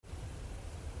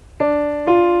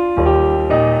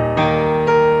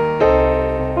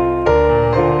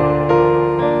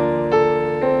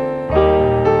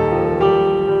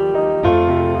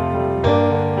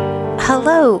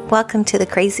Welcome to the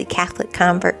Crazy Catholic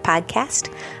Convert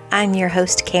podcast. I'm your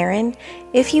host, Karen.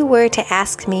 If you were to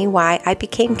ask me why I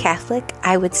became Catholic,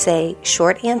 I would say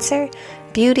short answer,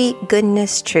 beauty,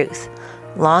 goodness, truth.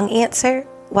 Long answer,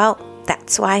 well,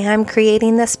 that's why I'm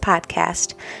creating this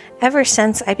podcast. Ever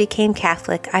since I became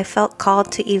Catholic, I felt called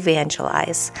to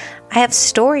evangelize. I have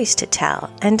stories to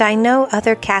tell, and I know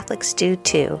other Catholics do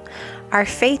too. Our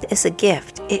faith is a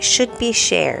gift. It should be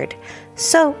shared.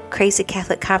 So, Crazy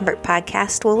Catholic Convert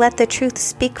podcast will let the truth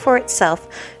speak for itself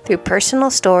through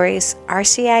personal stories,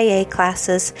 RCIA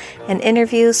classes, and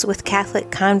interviews with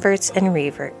Catholic converts and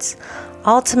reverts.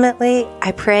 Ultimately,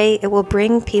 I pray it will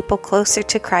bring people closer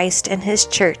to Christ and His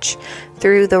Church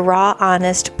through the raw,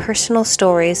 honest, personal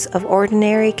stories of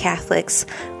ordinary Catholics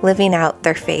living out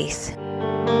their faith.